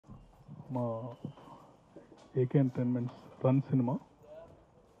మా AK entertainments run cinema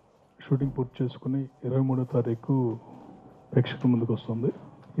shooting పూర్తి చేసుకుని 23వ తారీఖు ప్రేక్షకుల ముందుకు వస్తుంది.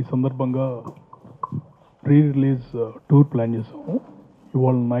 ఈ సందర్భంగా ప్రీ రిలీజ్ టూర్ ప్లాన్ చేసాము.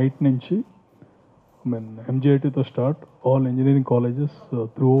 ఇవాళ నైట్ నుంచి MJITతో start all engineering colleges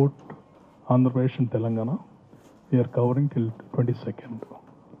through out Andhra Pradesh and Telangana we are covering till 22nd.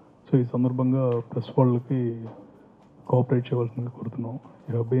 So ఈ సందర్భంగా ప్రెస్ వాళ్ళకి కోఆపరేట్ చేయవలసిందిగా కోరుతున్నాం.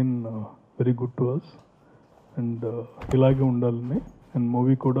 You have been very good to us and ఇలాగే ఉండాలని. అండ్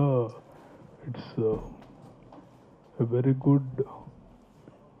మూవీ కూడా it's a very good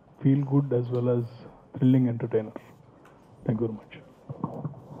feel good as well as thrilling entertainer. Thank you very much.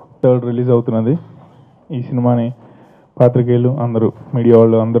 Third release అవుతున్నది. ఈ సినిమాని పాత్రికేయులు అందరూ, మీడియా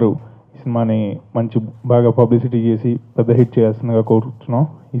వాళ్ళు అందరూ ఈ సినిమాని బాగా పబ్లిసిటీ చేసి పెద్ద హిట్ చేయాల్సిందిగా కోరుతున్నాం.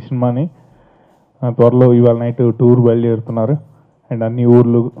 ఈ సినిమాని త్వరలో ఇవాళ నైట్ టూర్ బయలుదేరుతున్నారు అండ్ అన్ని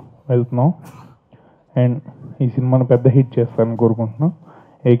ఊర్లు వెళ్తున్నాం అండ్ ఈ సినిమాని పెద్ద హిట్ చేస్తారని కోరుకుంటున్నాం.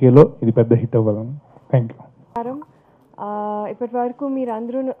 ఏకేలో ఇది పెద్ద హిట్ అవ్వాలని. Thank you. ఇప్పటి వరకు మీరు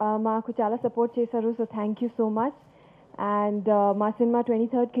అందరూ మాకు చాలా సపోర్ట్ చేశారు. So thank you so much. And మా సినిమా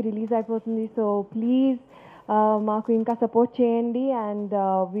 23rd రిలీజ్ అయిపోతుంది. సో ప్లీజ్ మాకు ఇంకా సపోర్ట్ చేయండి and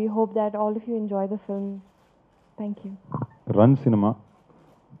we hope that all of you enjoy the film. Thank you. Run cinema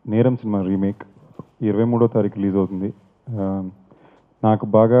నేరం సినిమా రీమేక్ 23వ తారీఖు రిలీజ్ అవుతుంది. నాకు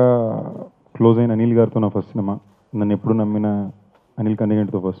బాగా క్లోజ్ అయిన అనిల్ గారితో నా ఫస్ట్ సినిమా. నన్ను ఎప్పుడు నమ్మిన అనిల్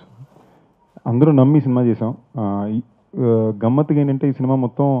కన్నెగంటితో ఫస్ట్. అందరూ నమ్మి సినిమా చేసాం. గమ్మత్తుగా ఏంటంటే ఈ సినిమా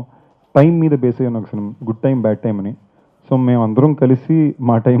మొత్తం టైం మీద బేస్ అయిన ఒక cinema, good time bad time అని. సో మేము అందరం కలిసి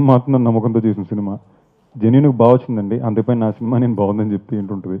మా టైం మాత్రం నమ్మకంతో చేసిన సినిమా జెన్యూన్గా బాగా వచ్చిందండి. అందుపై నా సినిమా నేను బాగుందని చెప్తే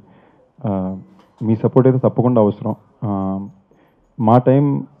ఏంటుంటుంది. మీ సపోర్ట్ అయితే తప్పకుండా అవసరం. మా టైం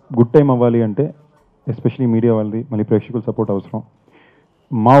గుడ్ టైం అవ్వాలి అంటే ఎస్పెషలీ మీడియా వాళ్ళది, మళ్ళీ ప్రేక్షకుల సపోర్ట్ అవసరం.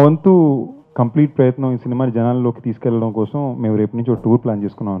 మా వంతు కంప్లీట్ ప్రయత్నం ఈ సినిమాని జనాల్లోకి తీసుకెళ్ళడం కోసం మేము రేపు నుంచి ఒక టూర్ ప్లాన్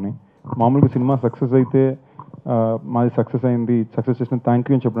చేసుకున్నామని. మామూలుగా సినిమా సక్సెస్ అయితే మాది సక్సెస్ అయింది, సక్సెస్ చేసిన థ్యాంక్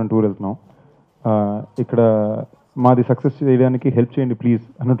యూ అని చెప్పడానికి టూర్ వెళ్తున్నాం. ఇక్కడ మాది సక్సెస్ చేయడానికి హెల్ప్ చేయండి ప్లీజ్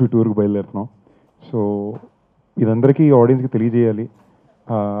అన్నట్టు టూర్కి బయలుదేరుతున్నాం. సో ఇదందరికీ ఆడియన్స్కి తెలియజేయాలి.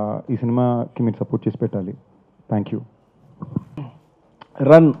 ఈ సినిమాకి మీరు సపోర్ట్ చేసి పెట్టాలి. Thank you.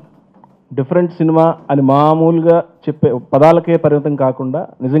 Run different cinema అని మామూలుగా చెప్పే పదాలకే పరిమితం కాకుండా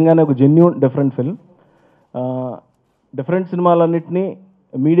నిజంగానే ఒక genuine different film. Different సినిమాలన్నింటినీ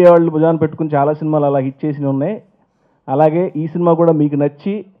media వాళ్ళు భుజాన పెట్టుకుని చాలా సినిమాలు అలా హిట్ చేసి ఉన్నాయి. అలాగే ఈ సినిమా కూడా మీకు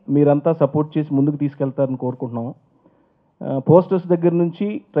నచ్చి మీరంతా సపోర్ట్ చేసి ముందుకు తీసుకెళ్తారని కోరుకుంటున్నాము. పోస్టర్స్ దగ్గర నుంచి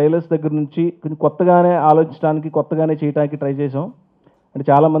ట్రైలర్స్ దగ్గర నుంచి కొంచెం కొత్తగానే ఆలోచించడానికి, కొత్తగానే చేయడానికి ట్రై చేసాం. అంటే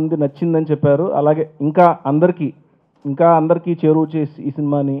చాలామంది నచ్చిందని చెప్పారు. అలాగే ఇంకా అందరికీ చేరువ చేసి ఈ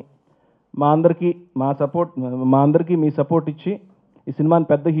సినిమాని మా అందరికీ మీ సపోర్ట్ ఇచ్చి ఈ సినిమాని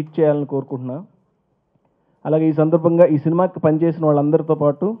పెద్ద హిట్ చేయాలని కోరుకుంటున్నా. అలాగే ఈ సందర్భంగా ఈ సినిమాకి పనిచేసిన వాళ్ళందరితో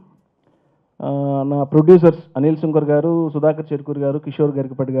పాటు నా ప్రొడ్యూసర్స్ అనిల్ సుంకర్ గారు, సుధాకర్ చెరుకూరి గారు, కిషోర్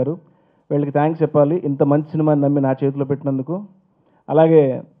గరికపటి గారు, వీళ్ళకి థ్యాంక్స్ చెప్పాలి ఇంత మంచి సినిమాని నమ్మి నా చేతిలో పెట్టినందుకు. అలాగే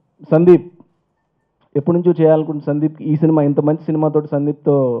సందీప్, ఎప్పటి నుంచో చేయాలనుకుంటున్న సందీప్, ఈ సినిమా ఇంత మంచి సినిమాతో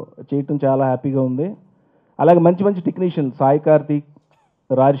సందీప్తో చేయటం చాలా హ్యాపీగా ఉంది. అలాగే మంచి మంచి టెక్నీషియన్స్ సాయి కార్తిక్,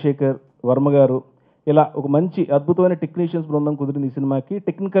 రాజశేఖర్, వర్మ గారు, ఇలా ఒక మంచి అద్భుతమైన టెక్నీషియన్స్ బృందం కుదిరింది ఈ సినిమాకి.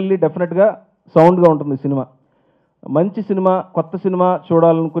 టెక్నికల్లీ డెఫినెట్గా సౌండ్గా ఉంటుంది ఈ సినిమా. మంచి సినిమా, కొత్త సినిమా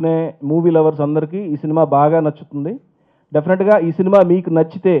చూడాలనుకునే మూవీ లవర్స్ అందరికీ ఈ సినిమా బాగా నచ్చుతుంది. డెఫినెట్గా ఈ సినిమా మీకు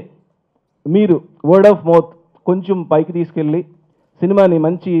నచ్చితే మీరు వర్డ్ ఆఫ్ మౌత్ కొంచెం పైకి తీసుకెళ్ళి సినిమాని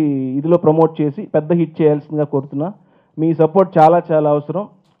మంచి ఇదిలో ప్రమోట్ చేసి పెద్ద హిట్ చేయాల్సిందిగా కోరుతున్నా. మీ సపోర్ట్ చాలా చాలా అవసరం.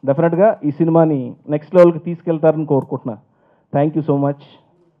 డెఫినెట్గా ఈ సినిమాని నెక్స్ట్ లెవెల్కి తీసుకెళ్తారని కోరుకుంటున్నా. Thank you so much.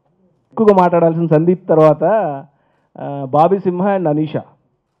 ఎక్కువగా మాట్లాడాల్సిన సందీప్ తర్వాత బాబీ సింహ అండ్ అనీషా.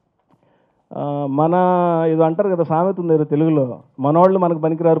 మన ఏదో అంటారు కదా, సామెత ఉంది తెలుగులో, మనవాళ్ళు మనకు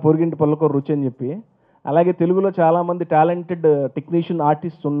పనికిరారు పొరుగింటి పళ్ళకో రుచి అని చెప్పి. అలాగే తెలుగులో చాలామంది టాలెంటెడ్ టెక్నీషియన్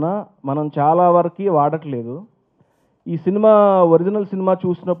ఆర్టిస్ట్ ఉన్నా మనం చాలా వరకు వాడట్లేదు. ఈ సినిమా ఒరిజినల్ సినిమా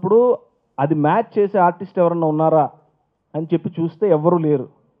చూసినప్పుడు అది మ్యాచ్ చేసే ఆర్టిస్ట్ ఎవరన్నా ఉన్నారా అని చెప్పి చూస్తే ఎవ్వరూ లేరు.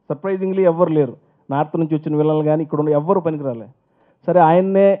 సర్ప్రైజింగ్లీ ఎవ్వరు లేరు. నార్త్ నుంచి వచ్చిన విలన్లు కానీ ఇక్కడ ఉన్న ఎవ్వరు పనికిరాలే. సరే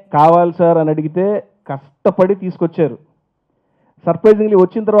ఆయన్నే కావాలి సార్ అని అడిగితే కష్టపడి తీసుకొచ్చారు. సర్ప్రైజింగ్లీ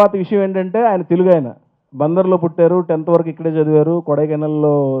వచ్చిన తర్వాత విషయం ఏంటంటే ఆయన తెలుగు, ఆయన బందర్లో పుట్టారు, 10th వరకు ఇక్కడే చదివారు,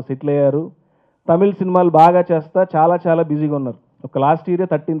 కొడైకెనాల్లో సెటిల్ అయ్యారు. తమిళ సినిమాలు బాగా చేస్తా చాలా చాలా బిజీగా ఉన్నారు. ఒక లాస్ట్ ఇయరే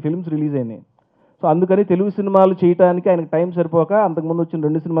 13 ఫిల్మ్స్ రిలీజ్ అయినాయి. సో అందుకని తెలుగు సినిమాలు చేయడానికి ఆయనకు టైం సరిపోక అంతకుముందు వచ్చిన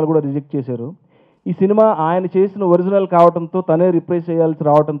 2 సినిమాలు కూడా రిజెక్ట్ చేశారు. ఈ సినిమా ఆయన చేసిన ఒరిజినల్ కావడంతో, తనే రిప్రైజ్ చేయాల్సి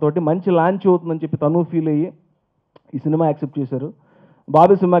రావడంతో మంచి లాంచ్ అవుతుందని చెప్పి తను ఫీల్ అయ్యి ఈ సినిమా యాక్సెప్ట్ చేశారు.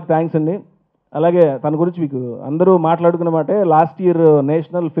 బాబీ సినిమాకి థ్యాంక్స్ అండి. అలాగే తన గురించి మీకు అందరూ మాట్లాడుకున్న మాటే, last year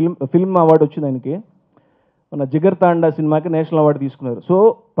national film award వచ్చింది ఆయనకి. మన జిగర్ తాండా సినిమాకి నేషనల్ అవార్డు తీసుకున్నారు. సో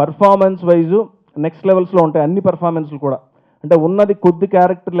పర్ఫార్మెన్స్ వైజు నెక్స్ట్ లెవెల్స్లో ఉంటాయి అన్ని పర్ఫార్మెన్స్లు కూడా. అంటే ఉన్నది కొద్ది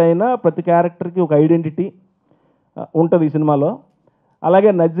క్యారెక్టర్లు అయినా ప్రతి క్యారెక్టర్కి ఒక ఐడెంటిటీ ఉంటుంది ఈ సినిమాలో. అలాగే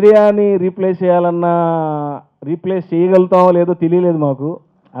నజ్రియాని రీప్లేస్ చేయగలుగుతామో లేదో తెలియలేదు మాకు.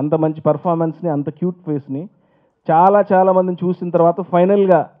 అంత మంచి పర్ఫార్మెన్స్ని, అంత క్యూట్ ఫేస్ని చాలా మందిని చూసిన తర్వాత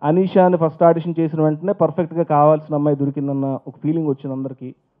ఫైనల్గా అనీషాని ఫస్ట్ ఆడిషన్ చేసిన వెంటనే పర్ఫెక్ట్గా కావాల్సిన అమ్మాయి దొరికిందన్న ఒక ఫీలింగ్ వచ్చింది అందరికీ,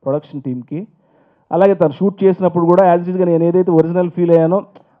 ప్రొడక్షన్ టీమ్కి. అలాగే తను షూట్ చేసినప్పుడు కూడా యాజ్ ఇట్గా నేను ఏదైతే ఒరిజినల్ ఫీల్ అయ్యానో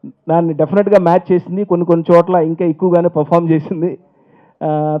దాన్ని డెఫినెట్గా మ్యాచ్ చేసింది. కొన్ని చోట్ల ఇంకా ఎక్కువగానే పర్ఫామ్ చేసింది.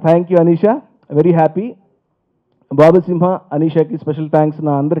 Thank you Anisha, very happy. Babu Simha, అనీషాకి special thanks,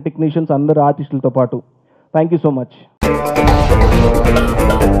 నా అందరి టెక్నీషియన్స్, అందరు ఆర్టిస్టులతో పాటు. Thank you so much.